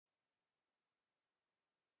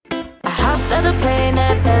to the plane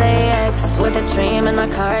at LAX with a dream in my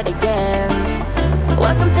cardigan.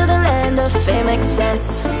 Welcome to the land of fame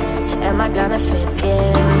excess. Am I gonna fit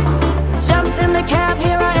in? Jumped in the cab,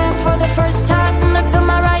 here I am for the first time. Look to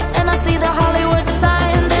my right and I see the Hollywood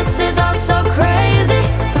sign. This is all so crazy.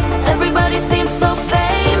 Everybody seems so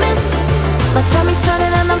famous. My tummy's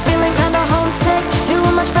turning and I'm feeling kinda homesick. Too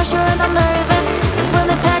much pressure and I'm nervous. It's when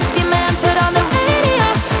the taxi man turned on the radio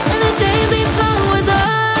and a Jay-Z song was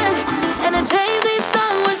on. And a Jay-Z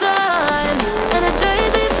song was on. And a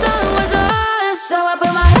Jay-Z song was on. So I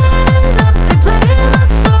put my hands up and play my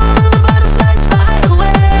song. The butterflies fly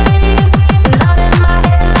away. Nodding my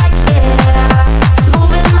head like yeah.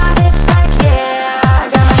 Moving my hips like yeah. I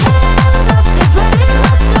got my hands up and play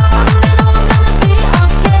my song. They know I'm gonna be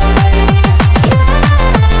okay. Yeah.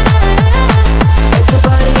 It's a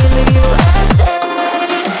party in the USA.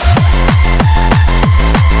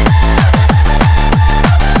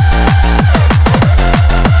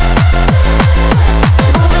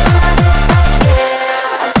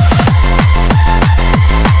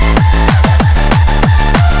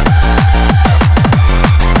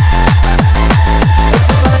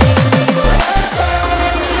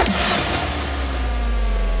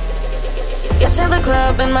 Get to the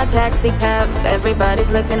club in my taxi cab.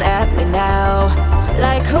 Everybody's looking at me now.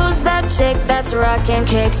 Like, who's that chick that's rocking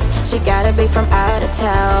kicks? She gotta be from out of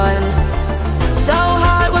town. So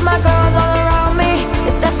hot with my girls all around me.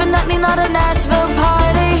 It's definitely not a Nashville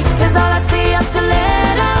party, cause all I see are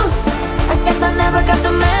stilettos. I guess I never got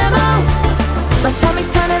the memo. My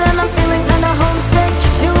tummy's turning and I'm